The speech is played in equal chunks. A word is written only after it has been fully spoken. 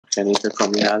I need to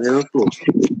come here a little close.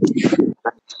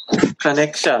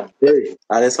 Connection.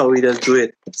 That is how we just do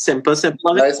it. Simple.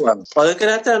 Nice one. Or you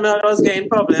can tell me I was getting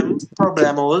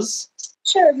problemos.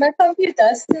 Sure, my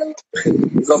computer's still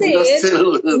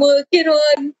working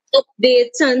on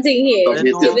updates and things here.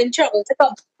 Giving trouble to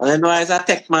come. I didn't know as a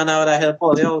tech man I would have helped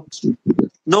all you out.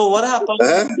 No, what happened?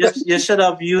 You should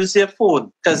have used your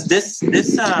phone because this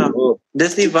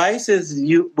device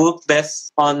work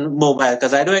best on mobile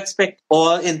because I don't expect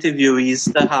all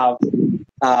interviewees to have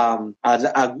a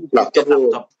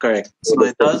laptop, correct. So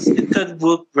it could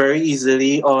work very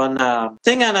easily on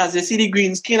thing, and as you see the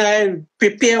green screen, I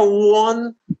prepare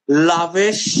one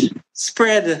lavish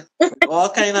spread, all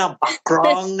kind of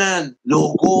background and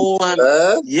logo and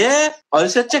yeah.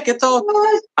 Also check it out.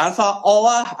 And for an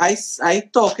hour, I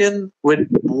talking with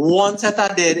one set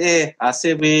of dead air. I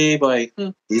say, "Hey boy,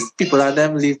 these people and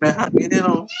them leave me hanging, you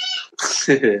know."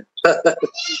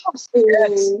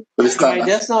 Right,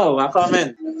 just now, I come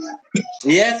in.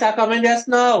 Yes, I come in just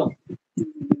now.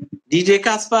 DJ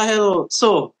Casper, hello.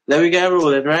 So, let me get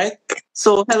rolling, right?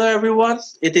 So, hello everyone.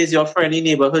 It is your friendly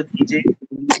neighborhood DJ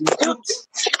Floops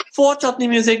for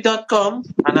ChutneyMusic.com,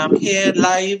 and I'm here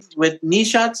live with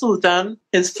Nishat Sultan,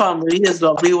 his family, his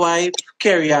lovely wife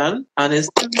Katelin, and his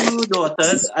 2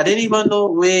 daughters. I didn't even know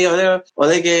where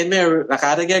they get me. Like, I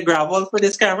had to get gravel for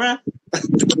this camera.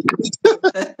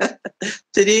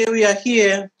 Today we are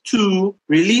here to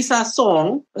release a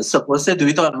song. I'm supposed to do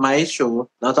it on my show,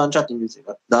 not on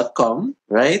ChutneyMusic.com,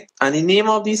 right? And the name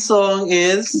of the song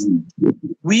is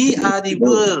We Are the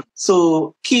World.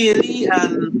 So Kaylee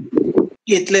and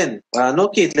Katelin. I know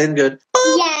Katelin good.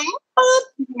 Yeah.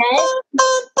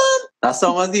 That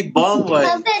song was the bomb, boy.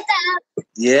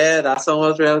 Yeah, that song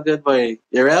was real good, boy.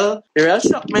 You real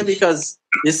shocked me because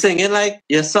you're singing like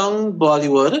you sung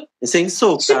Bollywood. You sing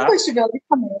soca.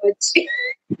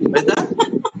 With that?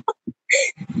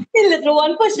 A little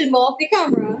one pushing more off the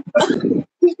camera.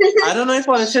 I don't know if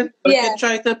I should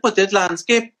try to put it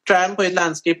landscape. Try and put it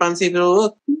landscape and see if it will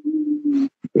work.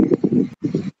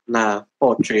 Nah,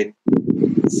 portrait.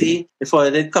 See, if I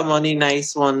did come on a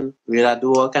nice one, we'll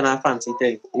do all kind of fancy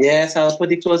thing. Yes, I'll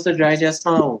put it close to dry just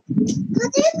now.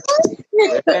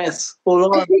 Yes,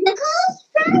 hold on.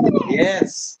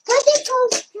 Yes.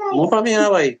 Move from here,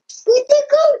 boy.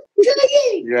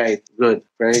 Right, good,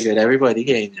 very good. Everybody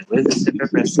here. Where's the sticker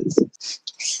presses?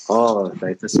 Oh,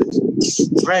 right, the switch.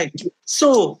 Right.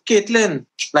 So, Katelin,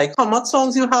 like, how much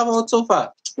songs you have out so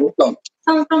far? From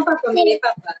Papa, Papa.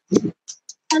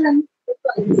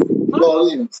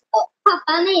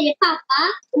 Papa made Papa,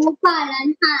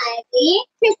 Upalan Hari,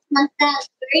 Christmas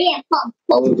tree, and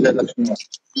Pom.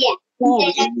 Yeah.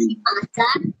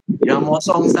 You have more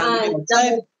songs than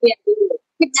outside?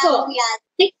 6 songs.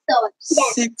 6 songs.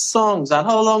 6 songs. And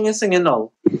how long are you singing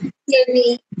now?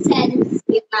 Maybe since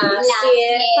last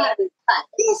year.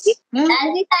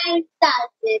 Every time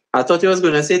started. I thought you was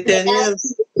going to say 10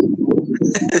 years.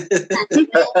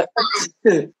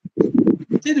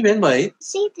 What did you mean, boy?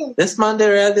 This man,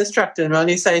 they're real distracted on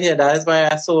his side here. That is why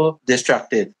I'm so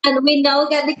distracted. And we now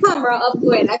get the camera up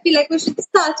going. I feel like we should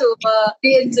start over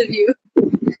the interview.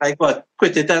 Like what?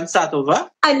 Quit it and start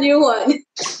over? A new one.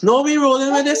 No, we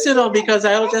rolling with this, because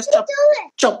I will just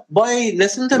chop. Boy,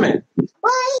 listen to me.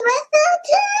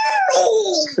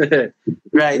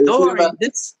 Right, don't worry.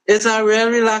 This is a real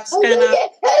relaxed kind of...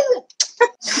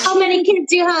 How many kids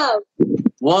do you have?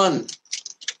 One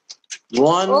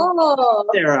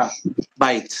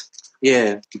terabyte.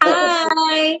 Yeah.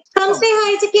 Hi. Come say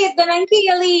hi to Katelin and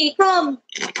Kaylee. Come.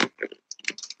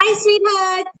 Hi,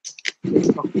 sweetheart.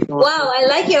 Wow, I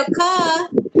like your car.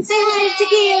 Say hi to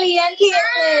Kaylee and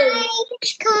Katelin.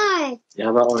 Orange car. You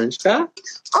have an orange car?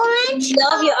 Orange.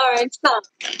 Love your orange car.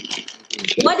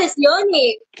 What is your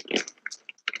name?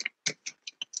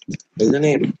 What's the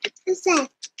name? What's that?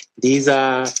 These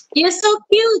are... You're so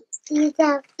cute. These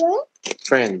are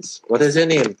friends. What is your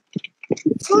name?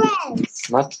 friends.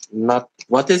 Not.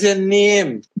 What is your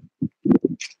name?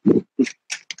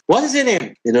 What is your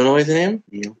name? You don't know his name?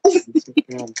 Young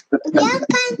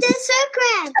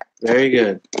Instagram. Very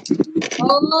good.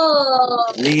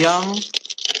 Oh. Liam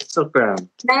Sukram.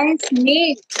 Nice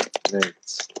name. Right.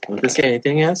 Want to say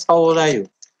anything else? How old are you?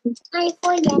 I'm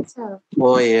 4 years old.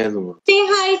 4 years old. Say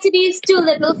hi to these two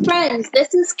little friends.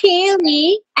 This is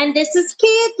Kaylee and this is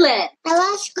Katelin. I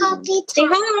watch computer. Say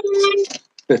hi.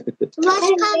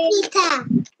 Watch computer.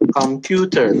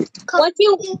 Computer. What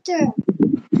you? Computer.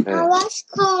 I watch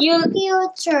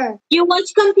computer. You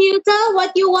watch computer?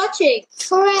 What you watching?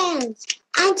 Friends.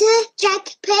 Enter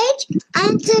Jack Page.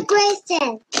 Enter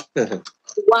Grayson.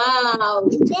 Wow.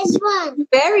 This one.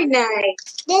 Very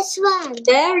nice. This one.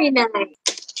 Very nice.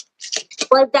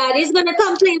 Well, Daddy's gonna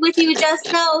come play with you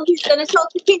just now. He's gonna talk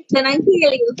to Katelin and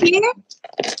Kaylee, okay?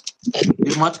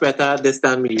 He's much better at this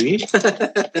than me.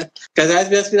 Because I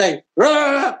just be like,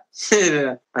 "Rah!"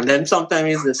 And then sometimes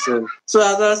he's listening. So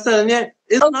as I was telling you,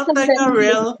 it's not like a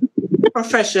real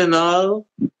professional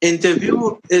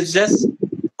interview. It's just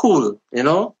cool, you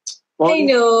know? I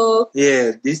know.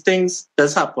 Yeah, these things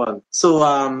does happen. So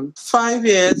 5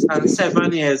 years and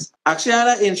 7 years. Actually, I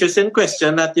had an interesting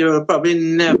question that you will probably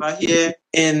never hear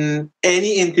in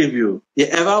any interview. You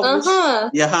ever wish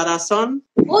you had a son?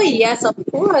 Oh yes, of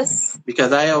course.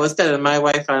 Because I always tell my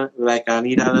wife, like, I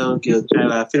need a little girl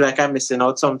child. I feel like I'm missing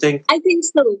out something. I think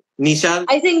so. Nisha?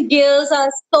 I think girls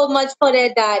are so much for their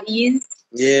daddies.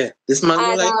 Yeah, this man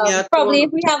will like me at probably all.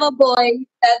 if we have a boy,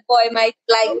 that boy might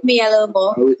like me a little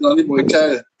more. Only boy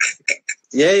child.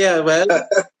 Yeah, well,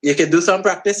 you can do some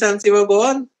practice and see what go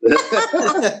on.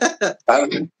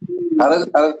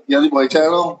 You're the boy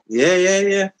child. Yeah.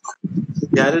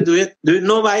 You had to do it.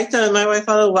 No, but I tell my wife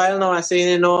for a while now, I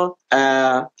say, you know,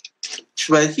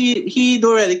 well, he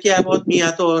don't really care about me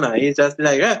at all now. He's just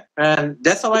like, and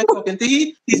that's how I'm talking to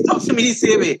him. He's talking to me the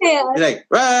same way. Yeah. He's like,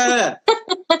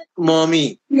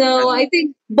 mommy. No, I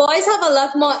think boys have a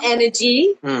lot more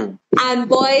energy and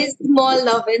boys more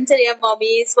loving to their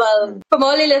mommies. Well, from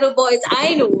all the little boys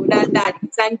I know than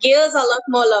daddies, and girls are a lot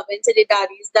more loving to the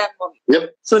daddies than mommies.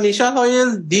 Yep. So Nisha, how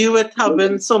you deal with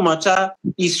having so much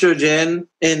estrogen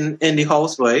in the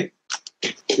house, boy?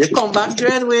 You come back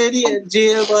right away, the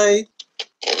jail, boy.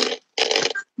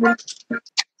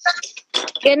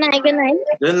 Good night.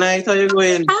 Good night, how you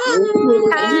going? Hi.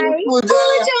 Pooja.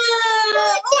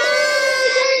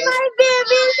 Hi,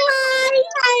 baby.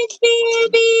 Hi,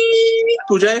 baby.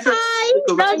 Pooja, if you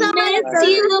go back. Miss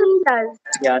you.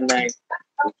 Yeah, nice.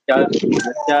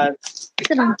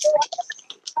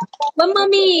 But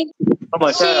mommy,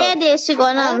 She had this. She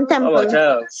going on temple.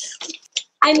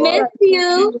 I miss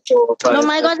you. Oh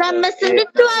my God, I'm missing the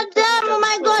two of them. Oh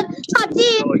my God,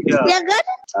 Hati, you good?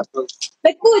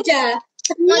 But Pooja.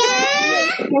 Yeah.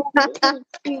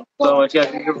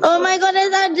 Oh my God,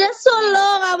 it's just so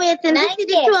long. I'm waiting to see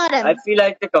the two of them. I feel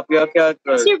like the copy of your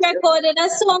She recorded a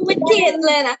song with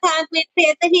Katelin. I can't wait for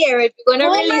you to hear it. We're going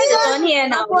to release it on here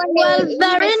now. Well,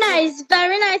 very nice,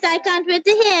 very nice. I can't wait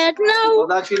to hear it now.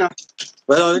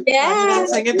 Well, Yeah.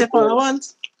 I get the follow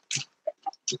once.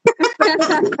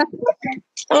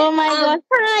 Oh my God,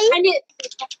 hi. And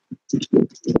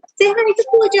say hi to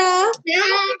Pooja.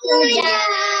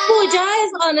 Pooja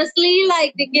is honestly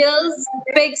like the girl's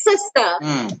big sister.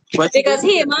 Because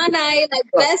him and I like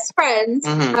best friends.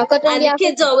 And the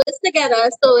kids always together.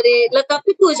 So they look up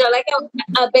to Pooja like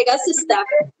a bigger sister.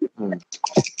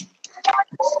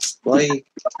 Boy.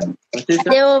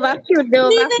 They over cute, they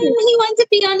over Even cute. he wants to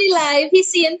be on the live. He's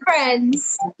seeing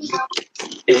friends.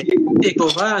 Take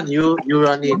over and you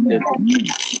run it.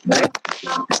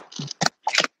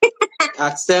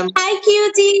 Ask them. Hi,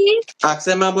 cutie. Ask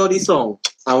them about the song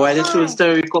and why they choose to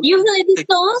record. You heard the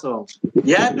song?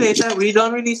 Yeah, I played that. We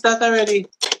don't release that already.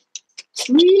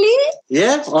 Really?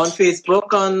 Yeah, on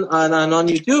Facebook and on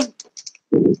YouTube.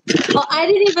 Oh, I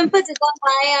didn't even put it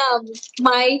on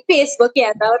my Facebook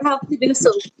yet. I would have to do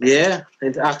so. Yeah,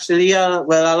 it's actually well,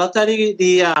 a lot of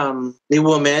the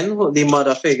women, the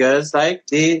mother figures, like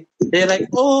they're like,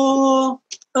 oh,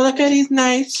 look at these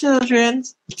nice children,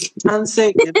 and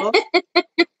sick, you know.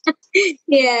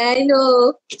 Yeah, I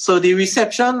know. So the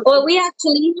reception. Well, we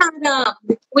actually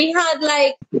had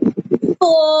like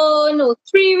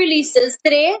 3 releases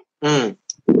today.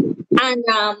 And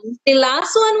the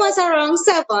last one was around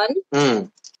 7.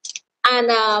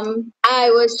 And I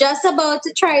was just about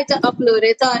to try to upload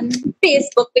it on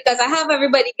Facebook because I have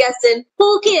everybody guessing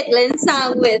who Katelin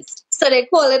sang with. So they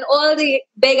calling all the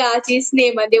big artists'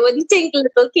 name and they wouldn't think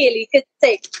little Kaylee could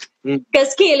sing.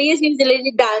 Because Kaylee is usually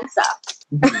the dancer.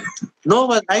 No,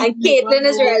 but and Katelin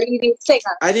is really the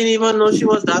singer. I didn't even know she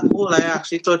was that old. I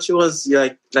actually thought she was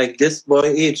like this boy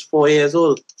age, 4 years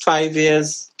old, 5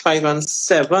 years, 5 and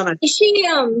 7. Is she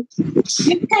can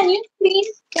you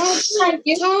please? Thank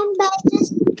you.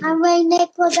 And when they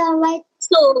put on white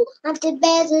so on the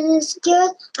bed of the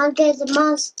school, and there's a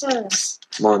monster.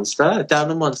 Monster? Tell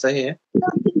the monster here. No,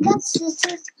 because this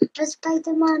is a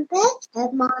Spider-Man bed,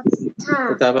 a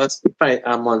monster. That was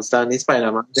a monster and the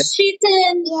Spider-Man.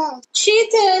 She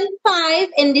turned 5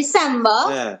 in December.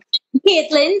 Yeah.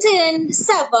 Katelin turned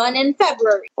 7 in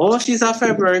February. Oh, she's a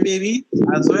February baby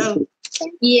as well.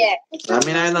 Yeah. I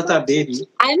mean, I'm not a baby.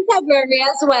 I'm February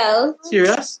as well.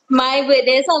 Serious? My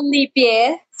birthday is on leap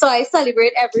year. So I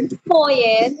celebrate every 4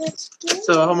 years.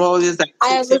 So how old is that?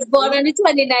 I was born on the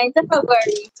 29th of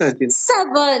February.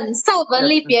 7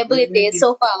 leap year birthdays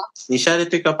so far. Nisha, they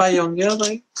pick up a young girl,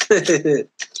 right?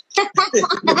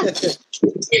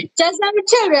 Just like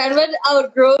children would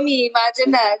outgrow me.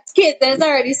 Imagine that. Katelin's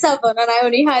already 7 and I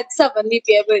only had 7 leap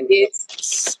year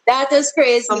birthdays. That is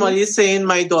crazy. Somebody saying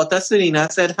my daughter Serena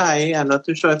said hi. I'm not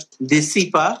too sure.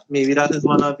 Disipa, maybe that is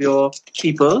one of your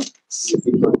people.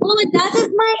 Oh, that is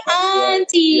my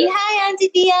auntie. Hi,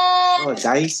 Auntie Dia. Oh,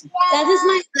 Dice. That is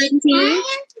my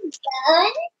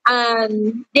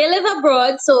auntie. They live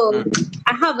abroad, so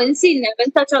I haven't seen them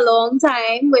in such a long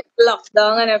time with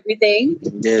lockdown and everything.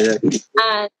 Yeah.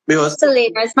 And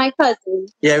Selena is my cousin.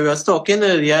 Yeah, we was talking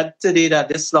earlier today that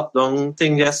this lockdown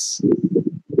thing just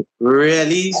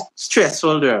really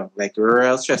stressful there, like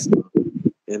real stressful,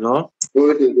 you know?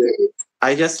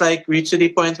 I just like reach to the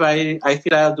point where I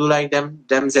feel I'll do like them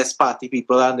just party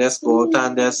people and just go out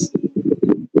and just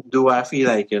do what I feel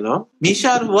like, you know?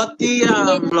 Nisha, what the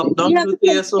lockdown do to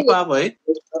you so far, boy?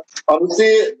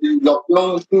 Honestly, the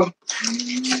lockdown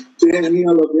changed me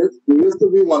a lot. There used to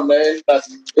be one day that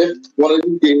if one of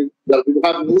the days that we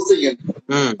have no singing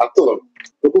at all,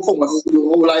 the performances to the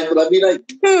whole life would have been like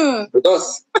with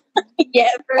us. Yeah,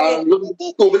 right. And look,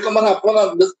 COVID come and happen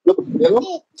and just look, you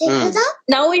know?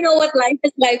 Now we know what life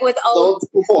is like without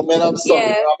performing and stuff.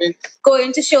 Yeah. I mean,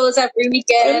 going to shows every I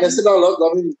weekend. miss it a lot.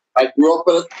 I mean, I grew up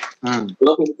with it. You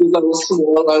know, since I was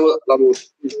small, I was about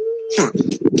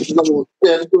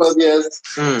 10, 12 years.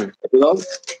 You know,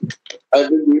 I've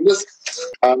been doing this.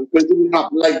 I'm going to be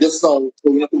happy like this now.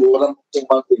 Going to go and do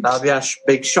something. That'll be a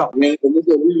big shock. I mean, every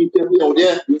weekend we out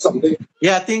there do something.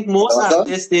 Yeah, I think most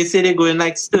artists, they say they're going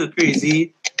like still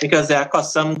crazy because they're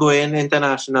accustomed going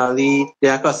internationally.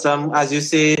 They're accustomed, as you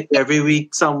say, every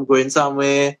week some going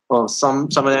somewhere, or some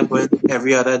of them going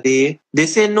every other day. They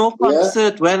say no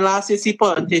concert. Yeah. When last you see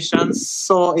politicians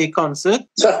saw a concert?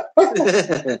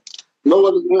 No,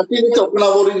 I think we're talking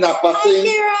about in that thing.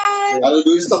 And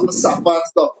doing stuff with Sapa and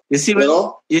stuff. You see when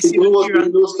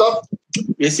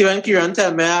You see when Kieran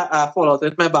tell me I fall out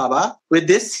with my baba? With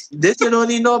this you don't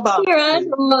need no baba.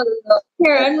 Kieran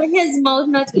with his mouth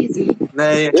not easy.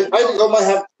 I think I might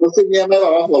have to see me and my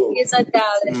baba follow. He's a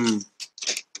darling.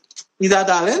 He's a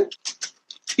darling?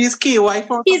 He's KY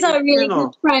for He's a really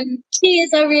good friend. He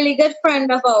is a really good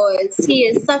friend of ours. He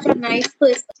is such a nice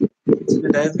person.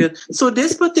 That's good. So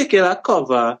this particular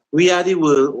cover, We Are the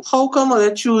World, how come I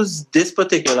choose this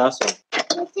particular song?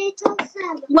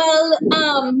 Well,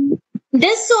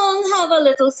 this song have a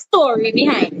little story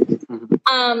behind it.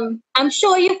 I'm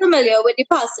sure you're familiar with the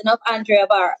passing of Andrea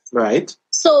Barrett. Right.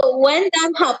 So when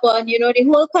that happened, you know, the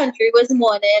whole country was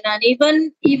mourning, and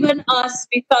even us,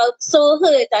 we felt so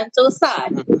hurt and so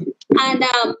sad. And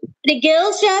the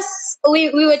girls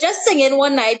we were just singing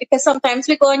one night because sometimes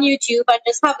we go on YouTube and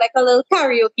just have like a little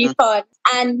karaoke fun.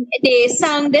 And they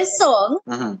sang this song,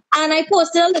 and I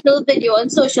posted a little video on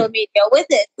social media with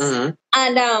it.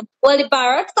 And well, the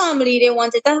Barrett family, they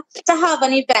wanted to have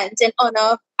an event in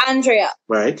honor of Andrea.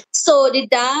 Right. So the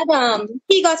dad,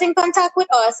 he got in contact with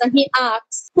us and he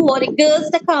asked for the girls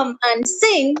to come and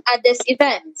sing at this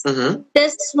event.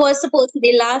 This was supposed to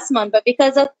be last month, but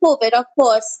because of COVID, of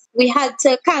course, we had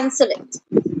to cancel it.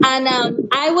 And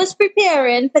I was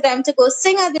preparing for them to go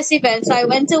sing at this event. So I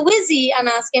went to Wizzy and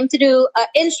asked him to do an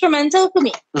instrumental for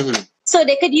me. So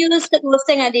they could use to go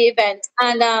sing at the event.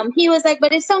 And he was like,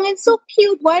 but this song is so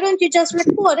cute. Why don't you just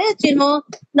record it? You know,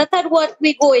 not that what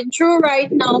we're going through right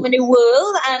now in the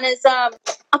world. And it's a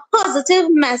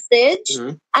positive message.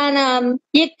 And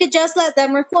you could just let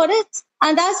them record it.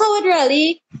 And that's how it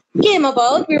really came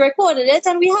about. We recorded it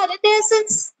and we had it there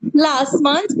since last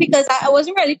month because I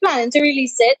wasn't really planning to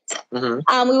release it. We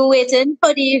were waiting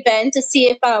for the event to see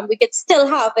if we could still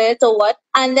have it or what.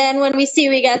 And then when we see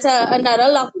we get another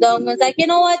lockdown, I was like, you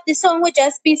know what? This song would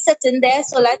just be sitting there.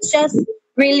 So let's just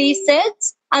release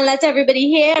it and let everybody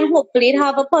hear, and hopefully it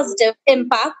have a positive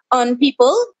impact on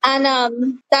people.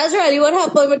 And that's really what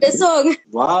happened with this song.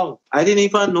 Wow. I didn't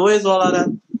even know it's all of that.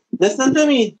 Listen to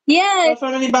me. Yeah. Move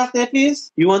from the back there,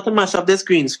 please. You want to mash up this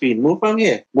green screen. Move from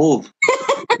here. Move.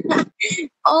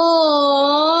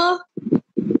 Oh.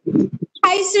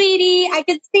 Hi, sweetie. I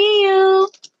can see you.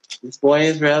 This boy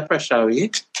is real pressure.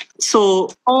 So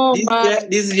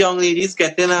these young ladies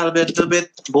getting a little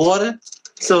bit bored.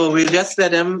 So we'll just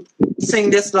let them sing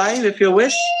this live if you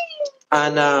wish.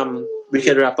 And we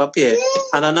can wrap up here.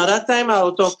 And another time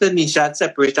I'll talk to Nisha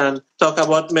separate and talk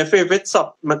about my favorite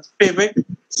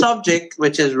subject,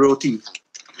 which is roti.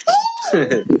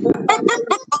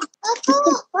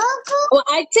 Well,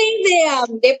 I think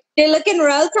they're looking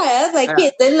real tired. Like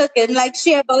Katelin looking like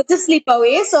she about to sleep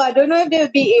away. So I don't know if they'll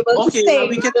be able to stay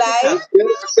we can live.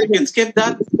 We can skip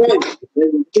that.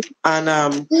 And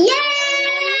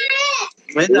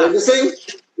where's that? Sing?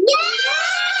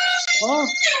 Oh.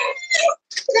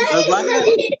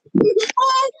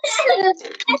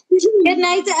 Good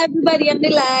night to everybody on the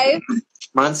live.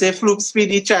 Man say Floops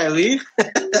speedy Charlie.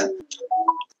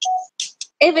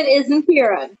 If it isn't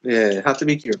Kieran. Yeah, have to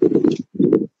be Kieran.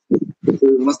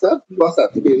 What's that?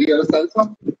 You understand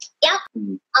song? Yep.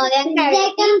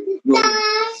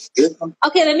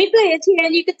 Okay, let me play it here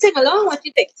and you can sing along. What do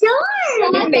you think?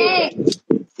 Sure. Okay.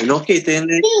 You know,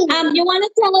 Katelin. You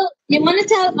wanna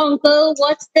tell Uncle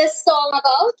what's this song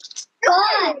about?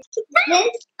 Good.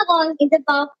 This song is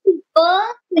about people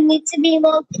who need to be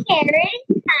more caring,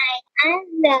 kind, and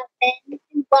loving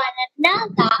to one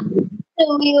another. So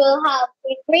we will have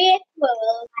a great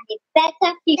world and a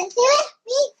better future.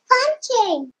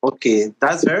 Punching. Okay,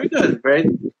 that's very good.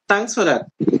 Thanks for that.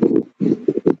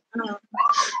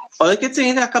 Or you can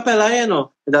sing a cappella, you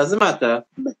know. It doesn't matter.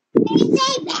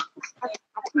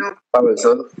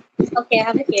 Okay, I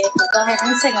have it here. Go ahead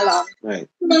and sing along. Right.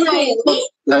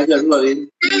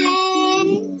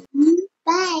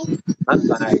 Bye. Not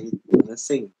bye. Let's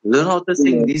sing. Learn how to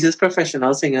sing. These is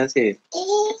professional singers here.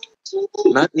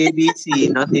 Not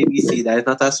ABC, not ABC. That is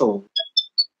not a song.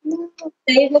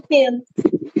 Play the film.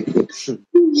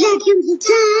 There comes a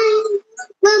time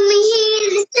when we hear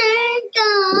the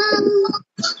circle,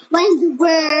 when the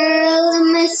world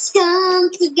must come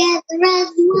together as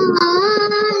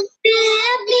one. There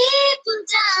are people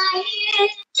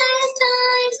dying, times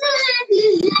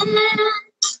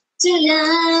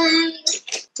tonight.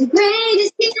 The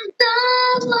greatest gift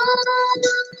of all.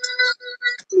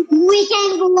 We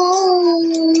can go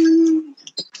on,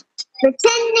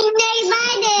 pretending day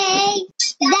by day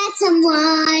that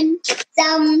someone,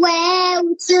 somewhere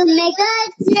will make a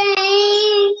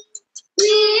change.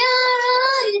 We are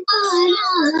all in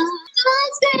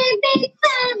God's great big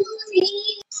family,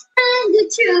 and the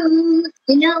truth,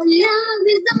 love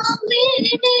is all we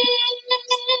need.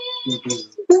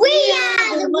 We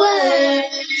are the world,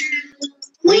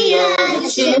 we are the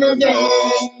children.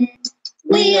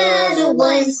 We are the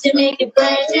ones to make a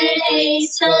brighter day,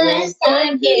 so let's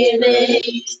start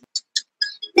giving.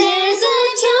 There's a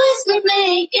choice we're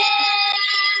making.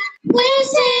 We're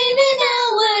saving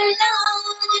our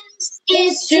lives.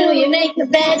 It's true, you make a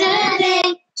better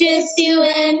day, just you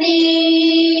and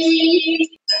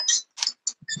me.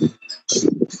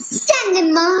 Stand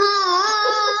in my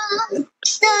heart,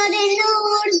 so they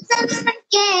know it's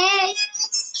okay,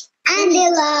 and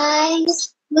their lives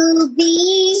will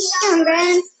be stronger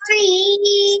and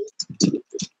free.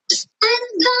 And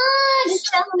God is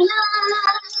so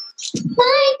love,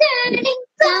 by turning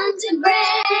down to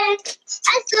bread.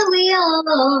 And so we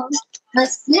all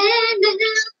must live in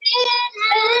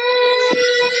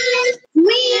hand.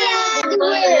 We are the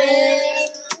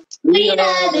world, we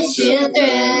are the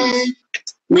children.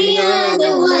 We are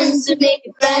the ones who make a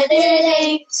brighter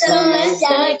day, so let's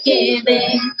start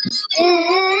giving.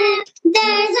 And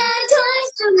there's a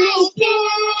choice to make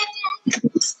it.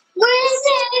 We're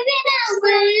saving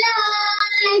our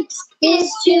lives.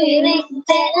 It's true, you make a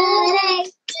better day,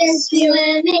 just you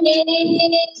and me.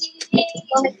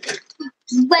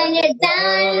 When you're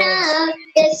down now,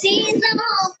 you see no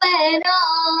hope at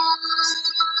all.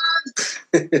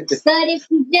 But if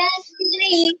you just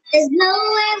believe, there's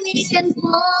nowhere we can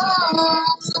fall.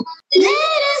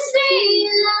 Let us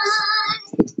realize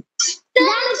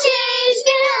that change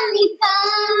can only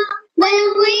come when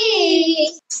we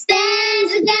stand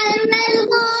together as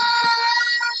one.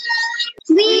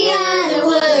 We are the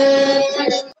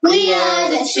world, we are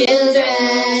the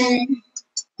children.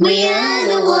 We are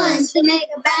the ones to make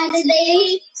a better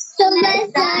day, so let's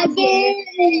start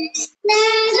giving.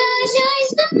 There's a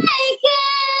choice to make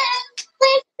it.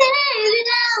 We're saving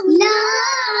our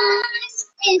lives.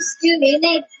 It's to be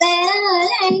make better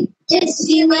day, just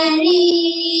you and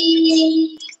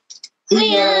me.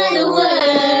 We are the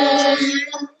world.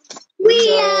 We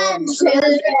are the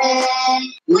children.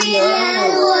 We are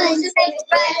the ones to make a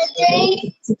better day,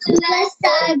 so let's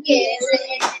start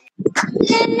giving.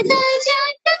 There's a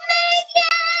choice to make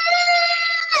it.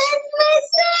 We're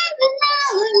saving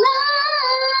our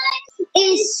lives.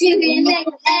 It's to be make a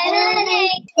better day.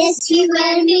 It's you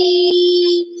and me.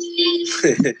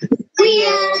 We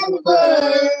are the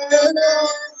world.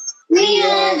 We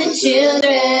are the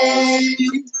children.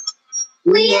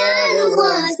 We are the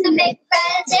ones to make a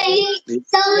better day.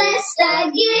 So let's start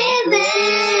giving.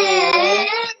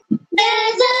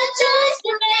 There's a choice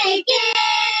to make it.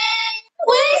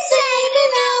 We're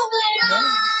saving our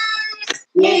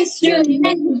It's true,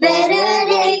 make a better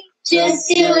day. Just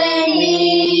you and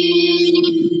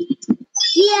me.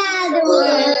 We are the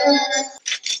world.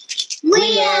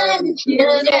 We are the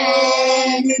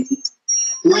children.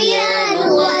 We are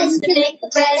the ones to make a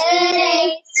better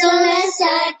day. So let's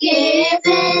start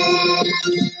giving.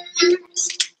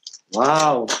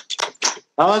 Wow.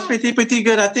 That was pretty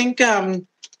good. I think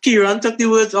Kieran took the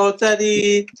words out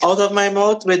of my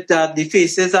mouth with the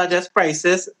faces are just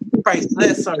priceless.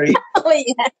 Sorry. Oh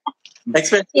yeah.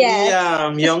 Especially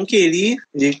young Kaylee.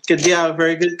 You could be a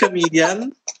very good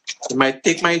comedian. You might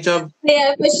take my job.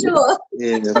 Yeah, for sure.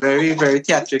 Yeah, very, very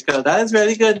theatrical. That is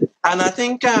really good. And I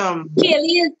think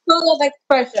Kaylee is full of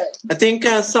expression. I think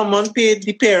someone paid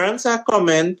the parents a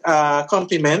compliment,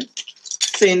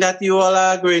 saying that you all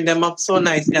are growing them up so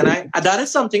nicely. And that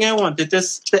is something I wanted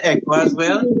to echo as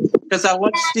well. Because I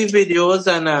watched the videos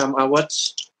and I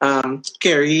watched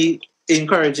Kerry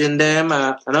encouraging them.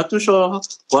 I'm not too sure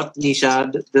what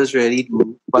Nisha does really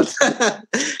do. But,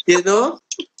 you know,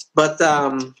 but I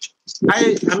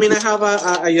mean, I have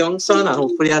a young son, and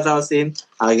hopefully, as I was saying,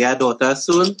 I'll get a daughter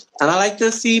soon. And I like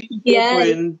to see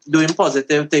people doing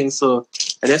positive things. So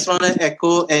I just want to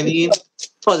echo any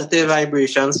positive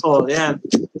vibrations for them.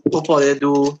 Hope they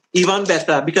do even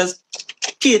better. Because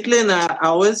Katelin, I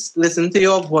always listen to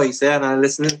your voice, and I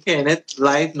listen to hearing it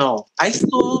live now. I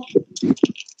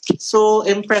so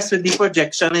impressed with the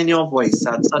projection in your voice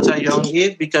at such a young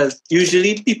age, because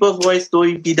usually people's voice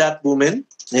don't be that booming,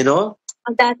 you know.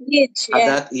 At that age, At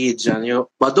that age, and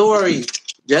but don't worry.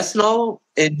 Just now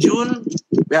in June,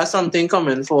 we have something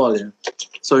coming for all you.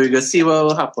 So we can see what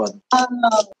will happen.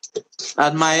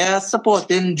 Admire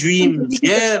supporting dreams.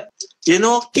 Yeah, you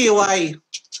know KY.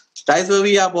 That's what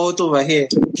we are about over here.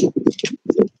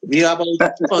 We are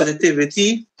about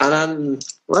positivity, and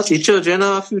what's the children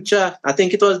our future? I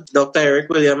think it was Dr. Eric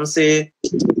Williams say,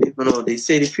 they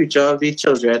say the future of the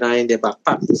children are in their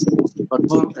backpacks. But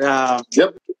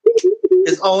yep.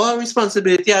 It's our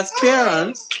responsibility as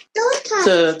parents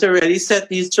to really set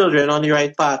these children on the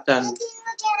right path.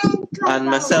 And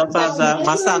myself as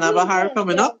Masana Bahar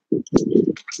coming up.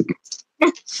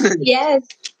 Yes.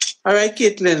 All right,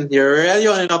 Katelin, you're really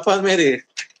on up already.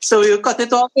 So we'll cut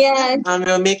it off. Yes. And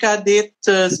we'll make a date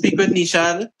to speak with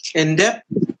Nishan in depth.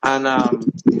 And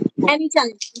anytime.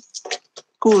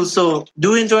 Cool. So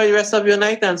do enjoy the rest of your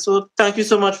night. And so thank you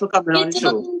so much for coming on the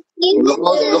show. Look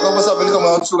what's happening coming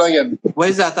out soon again. What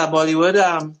is that? A Bollywood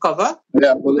cover?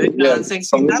 Yeah, Bollywood.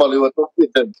 Some Bollywood.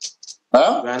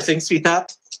 Huh? Dancing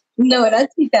Sweetheart? No,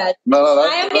 that's Sweetheart. No.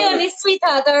 I am the only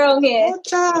sweetheart around here.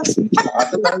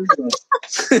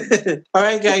 All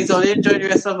right, guys. I'll enjoy the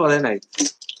rest of the night.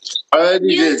 All right,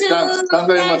 You DJs. too. Thanks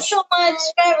very Thanks much. so much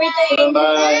for everything.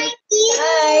 Bye.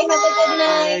 Bye. Have a good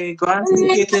night. Hey, go and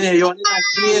see Katelin. You're only not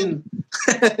clean.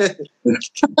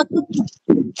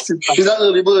 She's an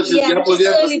early bird. She's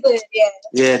early bird. Yeah.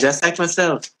 Yeah, just like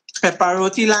myself. Pepper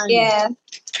roti line. Yeah.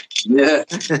 Yeah.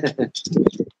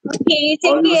 Okay,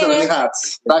 take care.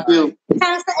 Hats. Thank you.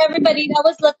 Thanks to everybody that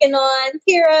was looking on.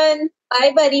 Kieran,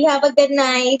 bye, buddy. Have a good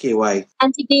night. KY.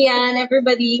 Auntie Diane,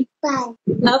 everybody. Bye.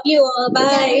 Love you all.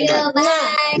 Bye. Love you.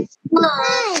 Bye.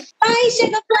 Bye. Bye,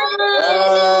 Sugar Plum.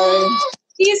 Bye.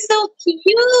 She's so cute.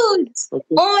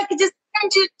 Okay. Oh, I could just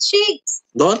pinch your cheeks.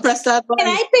 Don't press that button.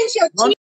 Can I pinch your cheeks?